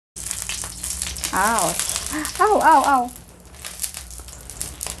Ouch. Ow, ow, ow.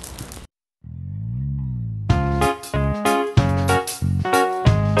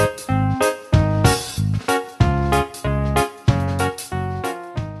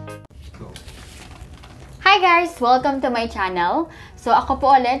 Hi guys! Welcome to my channel. So ako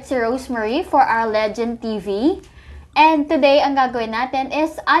po ulit si Rosemary for our Legend TV. And today, ang gagawin natin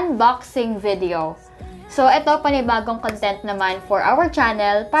is unboxing video. So ito, panibagong content naman for our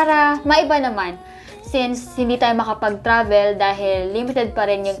channel para maiba naman. Since hindi tayo makapag-travel dahil limited pa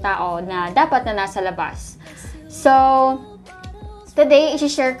rin yung tao na dapat na nasa labas. So, today,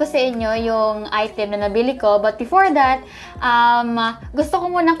 isi-share ko sa inyo yung item na nabili ko. But before that, gusto ko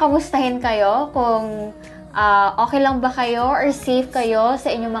munang kamustahin kayo kung okay lang ba kayo or safe kayo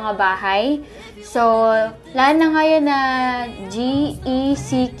sa inyong mga bahay. So, lalo na ngayon na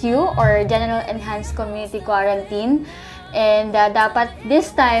GECQ or General Enhanced Community Quarantine. And dapat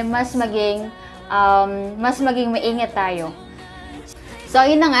this time, mas maging maingat tayo. So,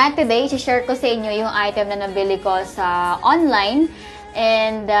 yun na nga. Today, isi-share ko sa inyo yung item na nabili ko sa online.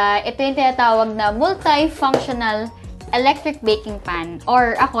 And ito yung tinatawag na multifunctional electric baking pan.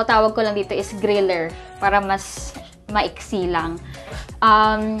 Or ako, tawag ko lang dito is griller. Para mas maiksi lang.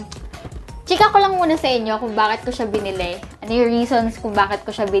 Chika ko lang muna sa inyo kung bakit ko siya binili. Ano yung reasons kung bakit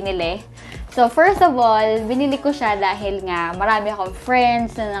ko siya binili. So, first of all, binili ko siya dahil nga marami akong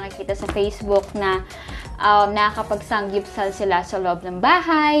friends na nakikita sa Facebook na nakakapag-Samgyupsal sila sa loob ng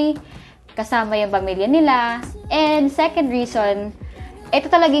bahay. Kasama yung pamilya nila. And second reason,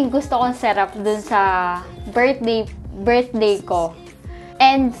 ito talagang gusto kong setup dun sa birthday ko.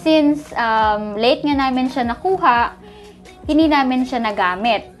 And since late nga namin siya nakuha, hindi namin siya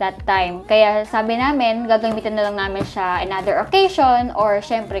nagamit that time. Kaya sabi namin, gagamitin na lang namin siya in other occasion or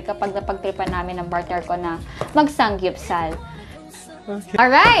syempre kapag napagtripan namin ng partner ko na mag-Samgyupsal. Okay.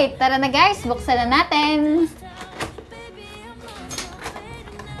 Alright, tara na guys, buksan na natin!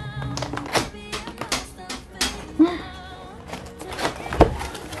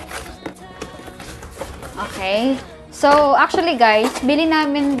 Okay. So, actually guys, bili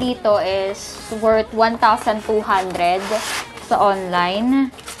namin dito is worth 1,200 sa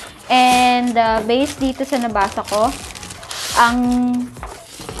online. And based dito sa nabasa ko, ang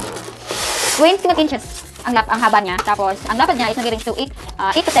 20 inches ang haba niya. Tapos, ang lapad niya is nag-range to 8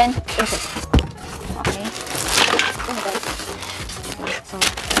 to 10 inches. Okay. So,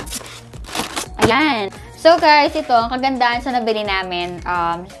 ayan. So guys, ito, ang kagandahan sa nabili namin,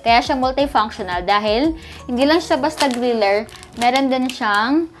 kaya siya multifunctional dahil hindi lang siya basta griller, meron din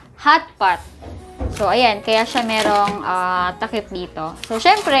siyang hot pot. So ayan, kaya siya merong takip dito. So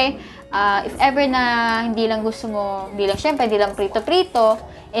syempre, if ever na hindi lang prito-prito,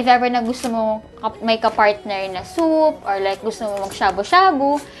 if ever na gusto mo may ka-partner na soup or like gusto mo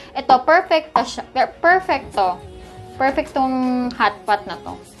mag-shabu-shabu, ito, perfectong hot pot na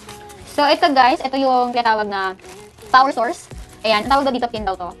to. So, ito guys, ito yung tinatawag na power source. Ayan, ang tawag dito pin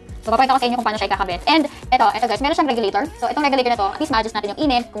daw to. So, papakita ko sa inyo kung paano siya ikakabit. And, ito guys, meron siyang regulator. So, itong regulator na to, at least ma-adjust natin yung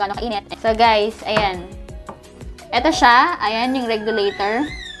init, kung gaano ka-init. So, guys, ayan. Ito siya, ayan yung regulator.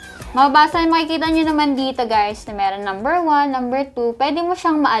 Makikita nyo naman dito guys, na meron number 1, number 2. Pwede mo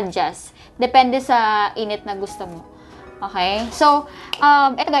siyang ma-adjust. Depende sa init na gusto mo. Okay? So,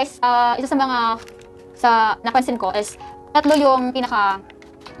 ito guys, isa sa mga napansin ko is, tatlo yung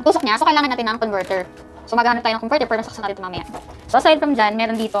tusok niya. So, kailangan natin ng converter. So, maghanap tayo ng converter pero nasaksan natin ito mamaya. So, aside from dyan,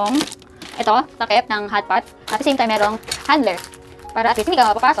 meron ditong takip ng hot pot. At the same time, merong handler. Para at least hindi ka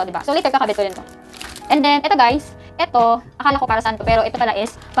mapapaso, diba? So, later, kakabit ko rin to. And then, ito guys, akala ko para saan to. Pero ito pala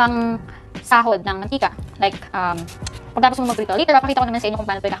is pang sahod ng mantika. Like, pagkatapos mo magprito. Later, papakita ko naman sa inyo kung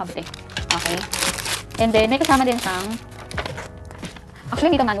paano ito ikakabit. Okay. And then, may kasama din siyang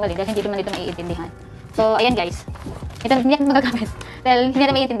actually, dito manual dahil hindi naman dito maiintindihan. So, ayan guys. Ito, hindi natin magagamit. Dahil hindi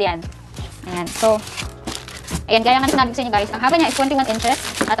natin maiintindihan. Ayan. So, ayan. Gaya nga sinabi ko sa inyo guys. Ang haba niya is 21 inches.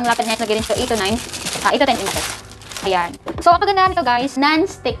 At ang lapad niya is nag-range to 8 to 10 inches. Ayan. So, ang kagandahan nito guys,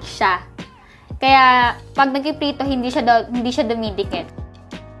 non-stick siya. Kaya, pag nag-iprito, hindi siya dumidikit.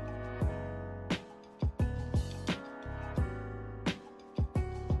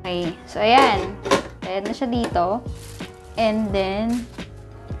 Okay. So, ayan. Ayan na siya dito. And then,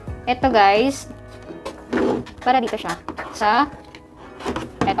 ito guys, para dito siya.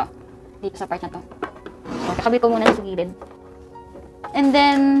 Dito sa part na to. So, kakabit ko muna sa gilid. And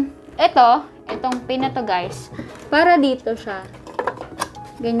then, itong pin na to guys, para dito siya.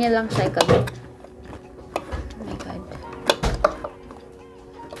 Ganyan lang siya ikabit. Oh my God.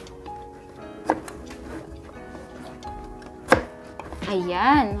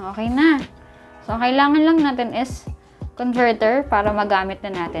 Ayan, okay na. So, kailangan lang natin is converter para magamit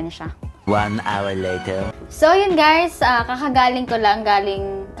na natin siya. 1 hour later. So, yun guys, kakagaling ko lang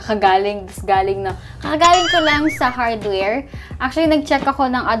sa hardware. Actually, nag-check ako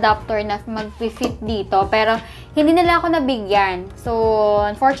ng adapter na mag-fit dito, pero hindi nila ako nabigyan. So,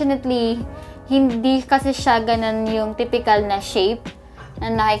 unfortunately, hindi kasi siya ganun yung typical na shape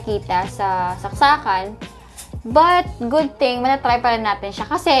na nakikita sa saksakan. But, good thing, matatry pa rin natin siya.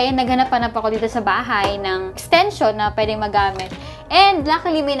 Kasi, naghanap-hanap ako dito sa bahay ng extension na pwedeng magamit. And,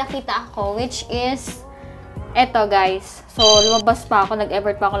 luckily, may nakita ako, which is, eto guys. So, lumabas pa ako.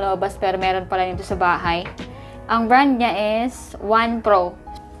 Nag-effort pa ako lumabas, pero meron pala dito sa bahay. Ang brand niya is One Pro.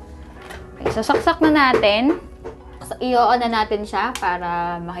 Okay, so, saksak na natin. So, i-on na natin siya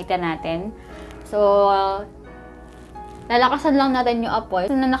para makita natin. So, lalakasan lang natin yung apoy.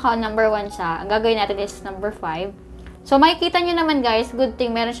 So, na naka number 1 siya. Ang gagawin natin is number 5. So, makikita nyo naman guys, good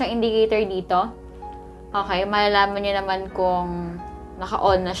thing meron siyang indicator dito. Okay, malalaman nyo naman kung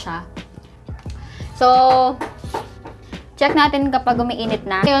naka-on na siya. So, check natin kapag umiinit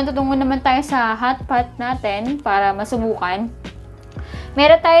na. Ngayon, tutungo naman tayo sa hot pot natin para masubukan.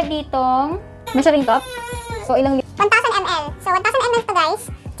 Meron tayo ditong measuring cup. So, ilang 1,000 ml. So, 1,000 ml to guys.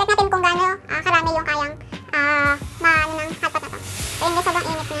 Check natin kung gaano karami yung kayang maano ng hot pot na to. So, yun guys, sobrang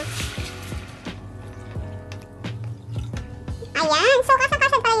init na. Ayan. So,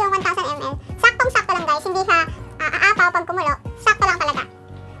 kasang-kasang pala yung 1,000 ml. Saktong-sakto lang guys. Hindi siya aapaw pag kumulo. Sakto lang talaga.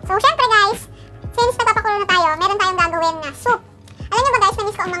 So, syempre guys, since nagpapakulo na tayo, meron tayong gagawin na soup. Alam niyo ba guys,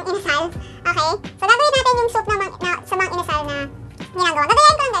 namiss ko ang mang inasal. Okay? So, gagawin natin yung soup sa mang inasal na ginagawa.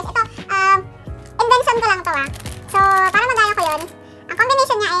 Gagayain ko lang guys. Ito, invention ko lang to So, para magaya ko yun, ang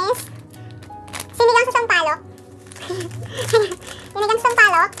combination niya is sinigang sa sampalok. Sinigang sa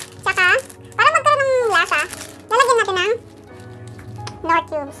sampalok. Tsaka, para magkaroon ng lasa, lalagyan natin ng Knorr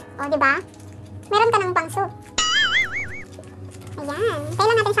cubes. O, diba? Meron ka ng pang soup. Ayan.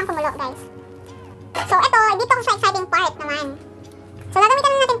 Kailan natin siyang kumulo, guys. So, ito, dito ko sa exciting part naman. So,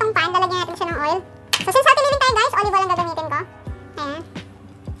 gagamitan na natin tong pan. Lalagyan natin siya ng oil. So, since healthy living tayo, guys, olive oil ang gagamitin ko. Ayan.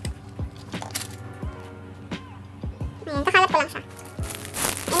 Ayan, kakalat ko lang siya.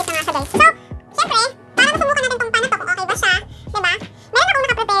 Init na nga siya, guys. So, syempre, para masubukan natin tong pan na to, kung okay ba siya, diba? Meron akong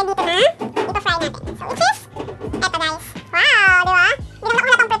nakaprepare dito na ito-fry natin. So, which is, eto, guys. Wow, diba? Ginagawa ko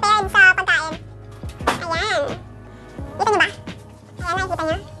na tong prepared sa pagkain. Ayan. Dito nyo ba? Ayan, nakikita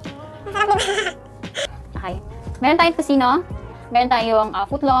nyo? Masarap, diba? Okay. Meron tayong tocino, meron tayong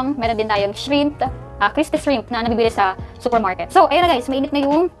footlong, meron din tayong shrimp, crispy shrimp na nabibili sa supermarket. So, ayun na guys, mainit na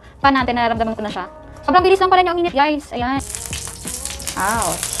yung pan natin, nararamdaman ko na siya. Sobrang bilis lang pala niya ang init guys. Ayan.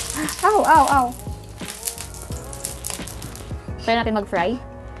 Ouch. Ow, ow, ow. Try natin mag-fry.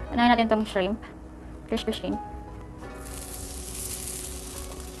 Unahin natin itong shrimp. Crispy shrimp.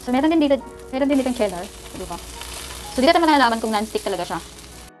 So, meron din ditong cheddar. Diba? So, dito natin malalaman kung non-stick talaga siya.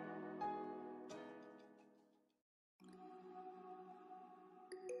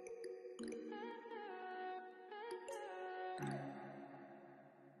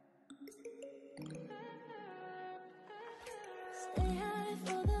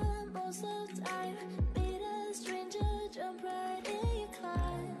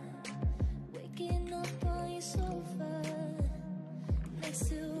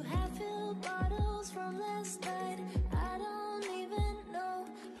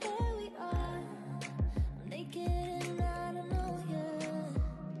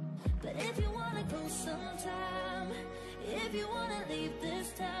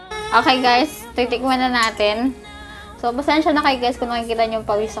 Okay guys, titikman na natin. So, pasensya na kayo guys kung nakikita nyo yung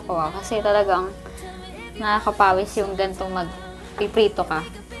pawis ako kasi talagang nakakapawis yung gantong magpiprito ka.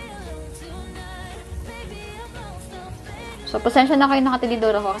 So, pasensya na kayo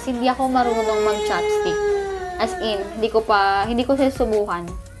nakatilidor ako kasi hindi ako marunong mag-chopstick. As in, hindi ko sinusubukan.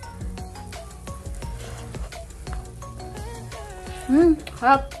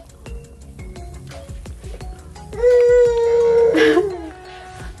 Harap.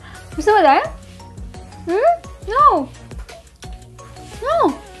 Gusto mo dahil? No! No!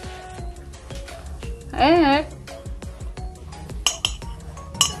 Eh.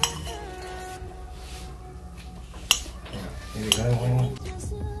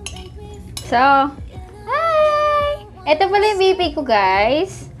 So, hi! Ito pala yung baby ko,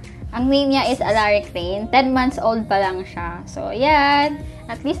 guys. Ang name niya is Alaric Rain. 10 months old pa lang siya. So, ayan.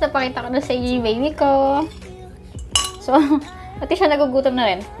 At least napakita ko na sa inyo yung baby ko. So, pati siya nagugutom na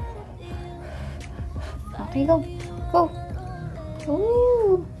rin. Okay, go. Go.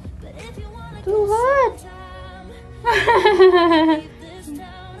 Ooh. Too hot.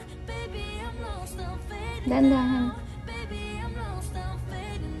 Dandahan.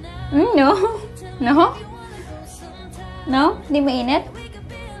 No. No? No? Di mainit?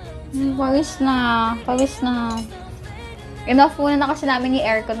 Pawis na. Pawis na. Enough muna na kasi namin yung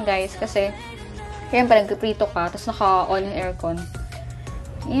aircon, guys. Kasi, siyempre, nagpiprito ka, tapos naka-on yung aircon.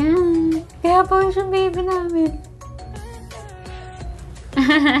 Ayan. Kaya pawis yung baby namin.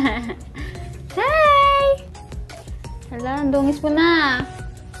 Hi! Hala, dungis mo na.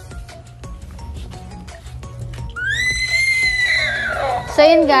 So,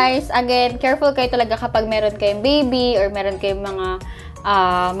 yun guys. Again, careful kayo talaga kapag meron kayong baby or meron kayong mga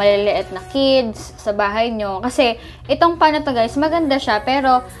maliliit na kids sa bahay nyo. Kasi, itong pan na to guys, maganda siya.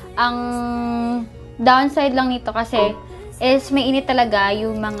 Pero, ang downside lang nito kasi is may init talaga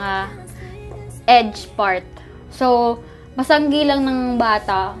yung mga edge part. So, masanggi lang ng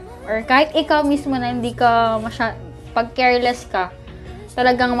bata or kahit ikaw mismo na hindi ka pag careless ka,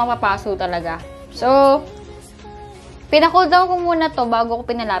 talagang mapapaso talaga. So, pinacool down ko muna to bago ko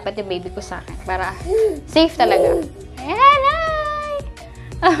pinalapit yung baby ko sa akin para safe talaga. Ayan, hi!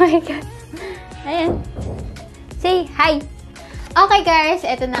 Oh my God. Ayan. Say hi! Okay guys,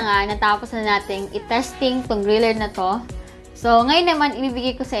 eto na nga. Natapos na nating i-testing tong griller na to. So, ngayon naman,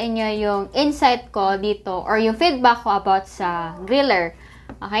 ibibigay ko sa inyo yung insight ko dito or yung feedback ko about sa griller.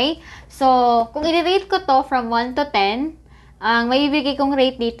 Okay? So, kung i-rate ko to from 1 to 10, ang may ibigay kong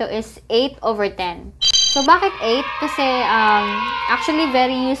rate dito is 8/10. So, bakit 8? Kasi, actually,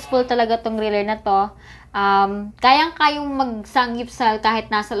 very useful talaga tong griller na to. Kayang-kayong mag-samgyupsal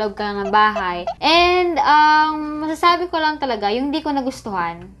kahit nasa loob ka ng bahay. And, masasabi ko lang talaga, yung di ko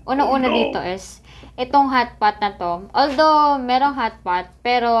nagustuhan, unang-una dito is, itong hot pot na to. Although, merong hot pot,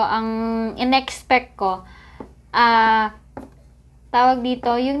 pero ang in-expect ko, tawag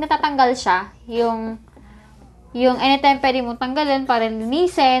dito, yung natatanggal siya, yung anytime pwede mong tanggalin para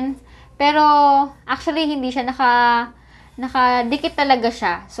linisin, pero actually, hindi siya nakadikit talaga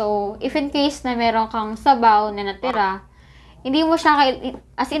siya. So, if in case na meron kang sabaw na natira, hindi mo siya,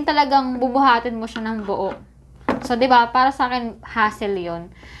 as in talagang bubuhatin mo siya ng buo. So, diba, para sa akin, hassle yun.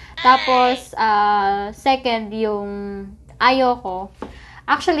 Tapos, second, yung ayoko.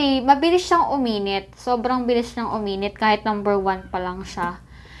 Actually, mabilis siyang uminit. Sobrang bilis siyang uminit kahit number 1 pa lang siya.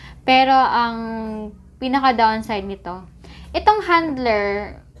 Pero, ang pinaka-downside nito, itong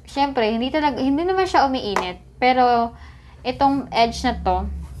handler, syempre, hindi naman siya umiinit. Pero, itong edge na to,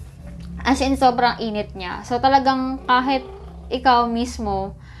 as in, sobrang init niya. So, talagang kahit ikaw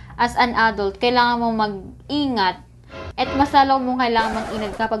mismo, as an adult, kailangan mo mag-ingat. At mas lalo mong kailangan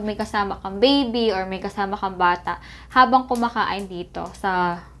mag-ingat kapag may kasama kang baby or may kasama kang bata habang kumakain dito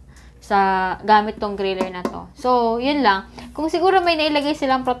sa gamit tong griller na to. So, yun lang. Kung siguro may nailagay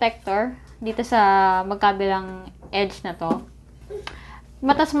silang protector dito sa magkabilang edge na to,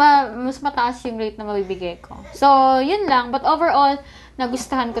 mas mataas yung rate na mabibigay ko. So, yun lang. But overall,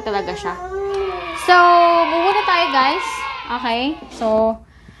 nagustuhan ko talaga siya. So, muna tayo guys. Okay? So,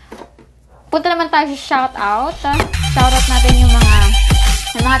 punta naman tayo sa shoutout. Shoutout natin yung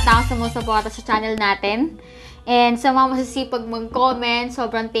mga tao sumusuporta sa channel natin. And sa mga masisipag mag-comment,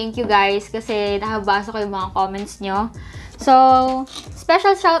 sobrang thank you guys kasi nakabasa ko yung mga comments nyo. So,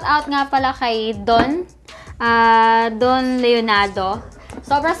 special shoutout nga pala kay Don Leonardo.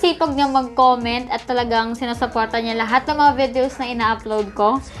 Sobrang sipag niya mag-comment at talagang sinusuporta niya lahat ng mga videos na ina-upload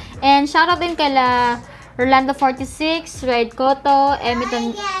ko. And shoutout din kay Rolando 46, Red Cotto,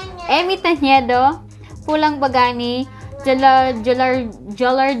 Emi Taniedo, Pulang Bagani, Jolar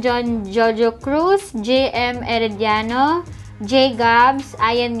John Jojo Cruz, JM Herediano, J. Gabs,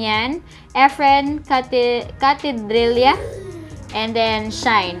 Ayan Yan, Efren Catedrilia, and then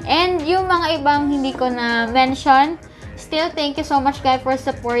Shine. And yung mga ibang hindi ko na mention, still thank you so much guys for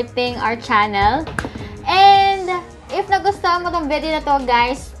supporting our channel. And if nagustuhan mo tong video na to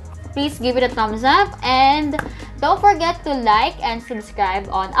guys, please give it a thumbs up and don't forget to like and subscribe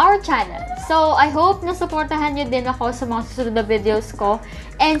on our channel. So, I hope na supportahan nyo din ako sa mga susunod na videos ko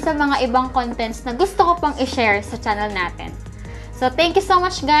and sa mga ibang contents na gusto ko pang i-share sa channel natin. So, thank you so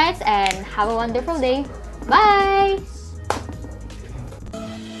much guys and have a wonderful day. Bye!